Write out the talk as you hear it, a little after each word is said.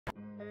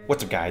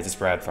What's up guys, it's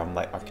Brad from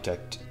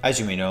LightArchitect. As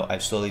you may know,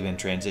 I've slowly been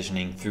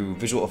transitioning through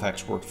visual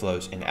effects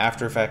workflows in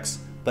After Effects,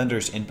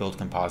 Blender's inbuilt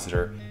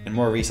Compositor, and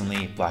more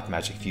recently,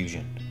 Blackmagic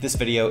Fusion. This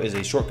video is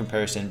a short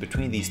comparison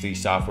between these three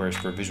softwares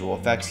for visual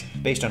effects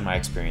based on my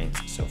experience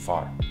so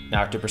far.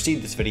 Now to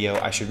proceed this video,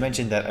 I should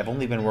mention that I've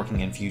only been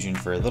working in Fusion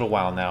for a little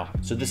while now,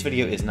 so this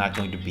video is not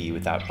going to be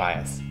without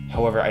bias.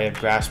 However, I have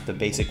grasped the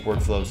basic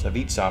workflows of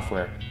each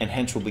software, and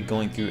hence will be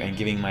going through and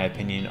giving my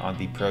opinion on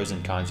the pros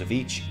and cons of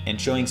each, and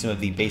showing some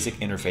of the basic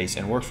interface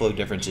and workflow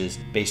differences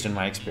based on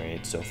my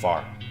experience so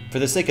far. For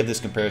the sake of this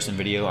comparison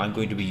video, I'm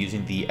going to be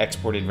using the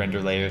exported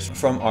render layers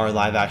from our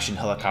live-action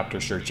helicopter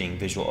searching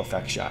visual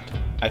effects shot.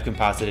 I've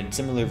composited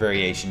similar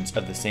variations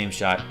of the same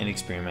shot and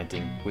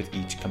experimenting with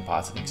each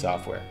compositing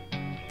software.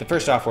 The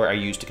first software I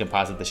used to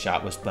composite the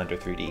shot was Blender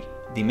 3D.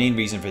 The main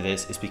reason for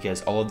this is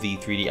because all of the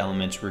 3D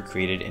elements were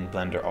created in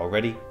Blender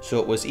already, so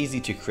it was easy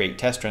to create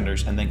test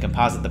renders and then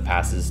composite the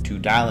passes to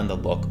dial in the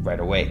look right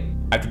away.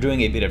 After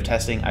doing a bit of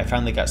testing, I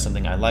finally got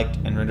something I liked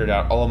and rendered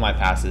out all of my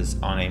passes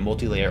on a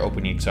multi-layer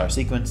OpenEXR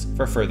sequence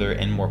for further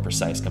and more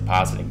precise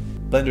compositing.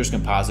 Blender's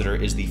Compositor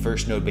is the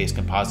first node-based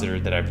compositor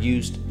that I've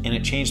used, and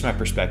it changed my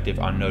perspective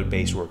on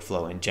node-based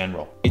workflow in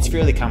general. It's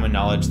fairly common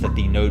knowledge that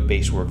the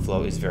node-based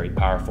workflow is very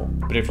powerful,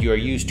 but if you are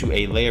used to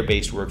a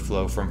layer-based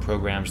workflow from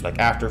programs like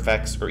After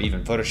Effects or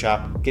even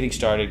Photoshop, getting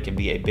started can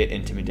be a bit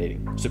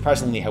intimidating.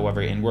 Surprisingly,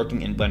 however, in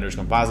working in Blender's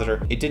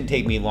Compositor, it didn't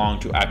take me long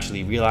to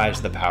actually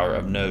realize the power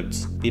of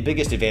nodes. The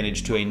biggest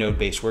advantage to a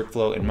node-based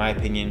workflow, in my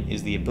opinion,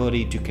 is the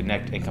ability to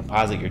connect and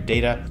composite your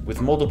data with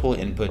multiple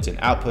inputs and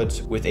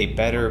outputs with a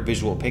better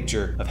visual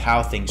picture of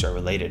how things are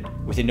related.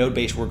 With a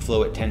node-based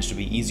workflow, it tends to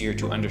be easier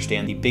to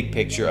understand the big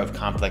picture of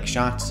complex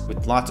shots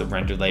with lots of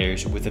render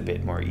layers with a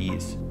bit more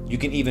ease. You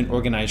can even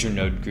organize your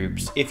node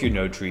groups if your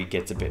node tree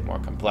gets a bit more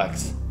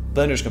complex.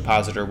 Blender's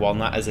Compositor, while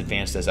not as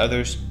advanced as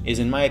others, is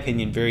in my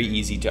opinion very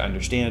easy to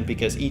understand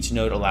because each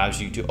node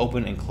allows you to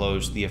open and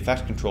close the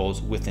effect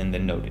controls within the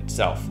node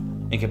itself,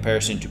 in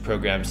comparison to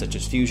programs such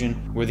as Fusion,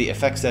 where the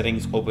effect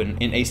settings open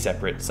in a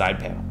separate side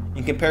panel.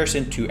 In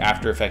comparison to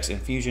After Effects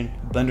and Fusion,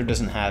 Blender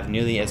doesn't have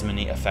nearly as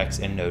many effects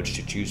and nodes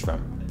to choose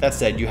from. That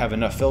said, you have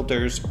enough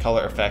filters,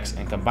 color effects,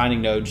 and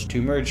combining nodes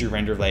to merge your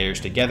render layers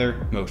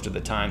together most of the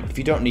time if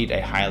you don't need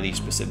a highly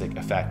specific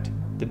effect.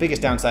 The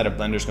biggest downside of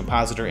Blender's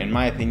Compositor, in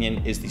my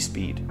opinion, is the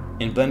speed.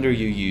 In Blender,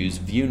 you use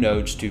view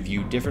nodes to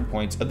view different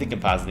points of the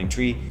compositing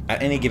tree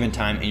at any given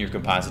time in your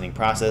compositing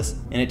process,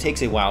 and it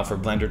takes a while for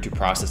Blender to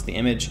process the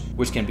image,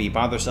 which can be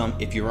bothersome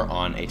if you are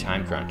on a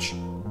time crunch.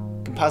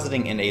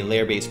 Compositing in a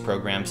layer-based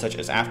program such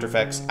as After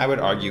Effects, I would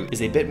argue,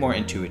 is a bit more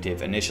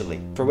intuitive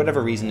initially. For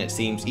whatever reason, it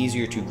seems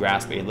easier to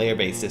grasp a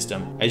layer-based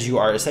system, as you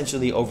are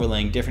essentially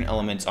overlaying different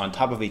elements on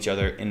top of each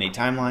other in a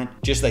timeline,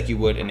 just like you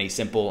would in a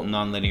simple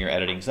non-linear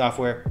editing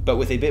software, but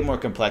with a bit more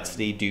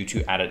complexity due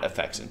to added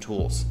effects and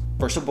tools.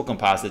 For simple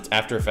composites,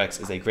 After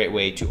Effects is a great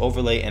way to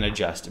overlay and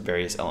adjust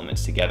various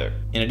elements together.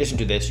 In addition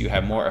to this, you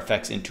have more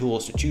effects and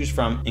tools to choose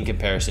from in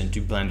comparison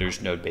to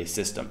Blender's node-based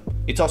system.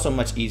 It's also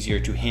much easier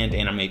to hand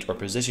animate or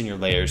position your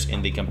layers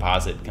in the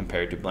composite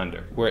compared to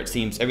Blender, where it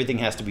seems everything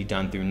has to be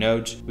done through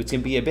nodes, which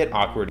can be a bit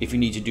awkward if you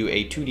need to do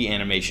a 2D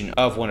animation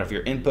of one of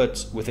your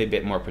inputs with a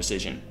bit more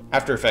precision.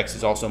 After Effects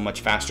is also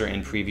much faster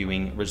in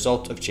previewing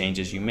results of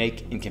changes you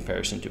make in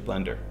comparison to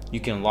Blender. You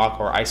can lock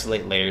or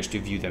isolate layers to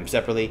view them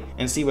separately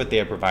and see what they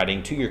are providing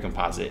to your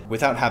composite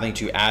without having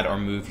to add or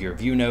move your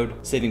view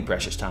node, saving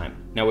precious time.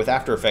 Now with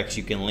After Effects,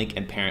 you can link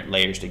and parent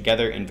layers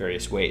together in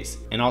various ways,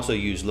 and also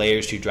use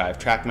layers to drive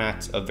track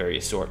mattes of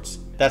various sorts.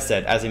 That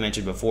said, as I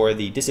mentioned before,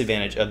 the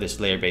disadvantage of this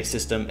layer-based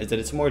system is that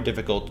it's more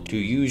difficult to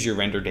use your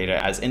render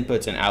data as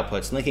inputs and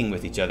outputs linking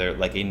with each other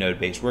like a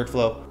node-based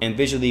workflow, and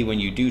visually when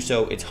you do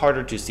so, it's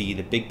harder to see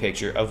the big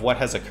picture of what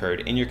has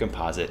occurred in your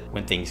composite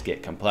when things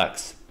get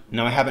complex.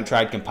 Now I haven't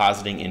tried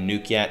compositing in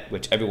NUKE yet,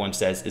 which everyone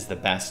says is the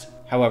best.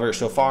 However,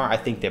 so far I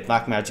think that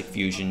Blackmagic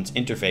Fusion's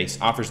interface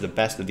offers the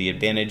best of the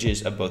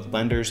advantages of both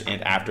Blender's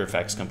and After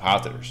Effects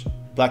compositors.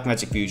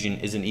 Blackmagic Fusion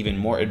is an even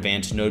more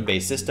advanced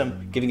node-based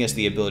system, giving us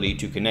the ability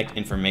to connect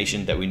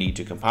information that we need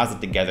to composite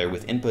together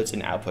with inputs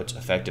and outputs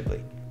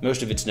effectively.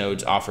 Most of its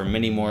nodes offer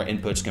many more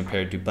inputs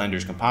compared to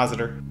Blender's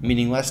Compositor,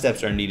 meaning less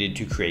steps are needed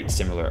to create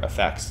similar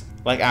effects.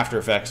 Like After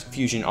Effects,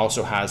 Fusion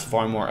also has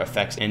far more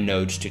effects and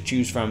nodes to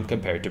choose from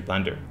compared to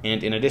Blender.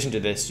 And in addition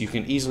to this, you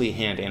can easily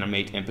hand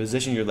animate and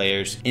position your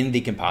layers in the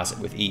composite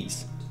with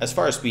ease. As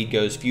far as speed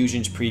goes,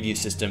 Fusion's preview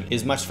system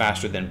is much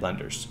faster than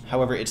Blender's.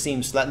 However, it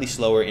seems slightly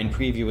slower in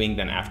previewing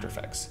than After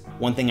Effects.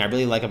 One thing I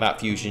really like about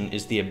Fusion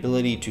is the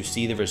ability to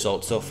see the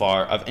results so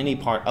far of any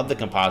part of the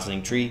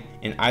compositing tree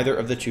in either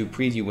of the two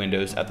preview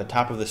windows at the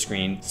top of the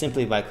screen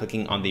simply by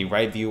clicking on the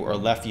right view or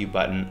left view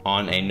button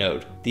on a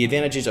node. The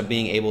advantages of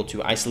being able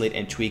to isolate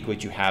and tweak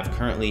what you have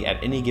currently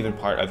at any given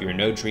part of your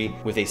node tree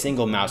with a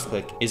single mouse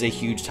click is a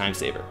huge time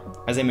saver.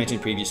 As I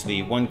mentioned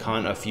previously, one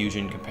con of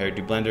Fusion compared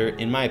to Blender,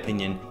 in my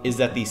opinion, is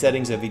that the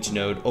settings of each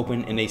node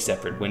open in a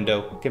separate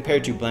window,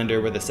 compared to Blender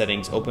where the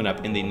settings open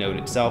up in the node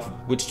itself,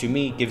 which to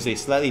me gives a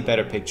slightly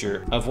better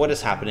picture of what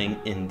is happening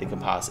in the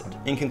composite.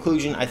 In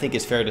conclusion, I think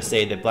it's fair to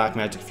say that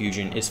Blackmagic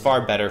Fusion is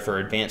far better for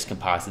advanced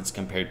composites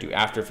compared to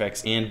After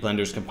Effects and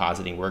Blender's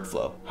compositing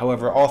workflow.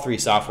 However, all three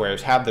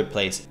softwares have their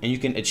place and you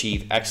can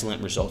achieve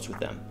excellent results with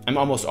them. I'm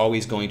almost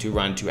always going to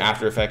run to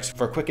After Effects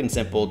for quick and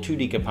simple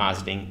 2D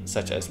compositing,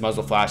 such as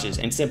muzzle flashes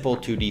and simple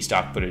 2D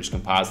stock footage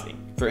compositing.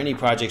 For any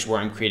projects where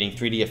I'm creating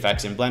 3D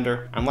effects in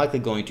Blender, I'm likely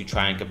going to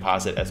try and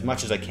composite as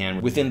much as I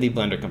can within the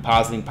Blender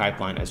compositing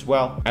pipeline as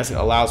well, as it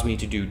allows me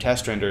to do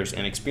test renders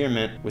and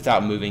experiment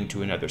without moving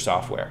to another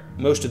software.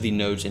 Most of the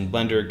nodes in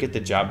Blender get the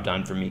job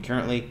done for me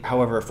currently.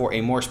 However, for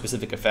a more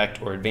specific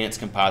effect or advanced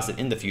composite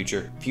in the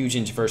future,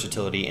 Fusion's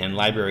versatility and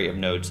library of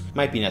nodes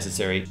might be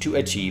necessary to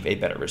achieve a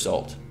better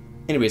result.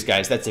 Anyways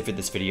guys, that's it for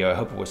this video. I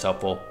hope it was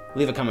helpful.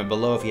 Leave a comment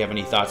below if you have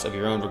any thoughts of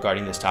your own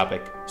regarding this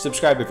topic.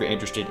 Subscribe if you're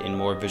interested in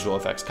more visual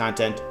effects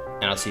content,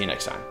 and I'll see you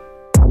next time.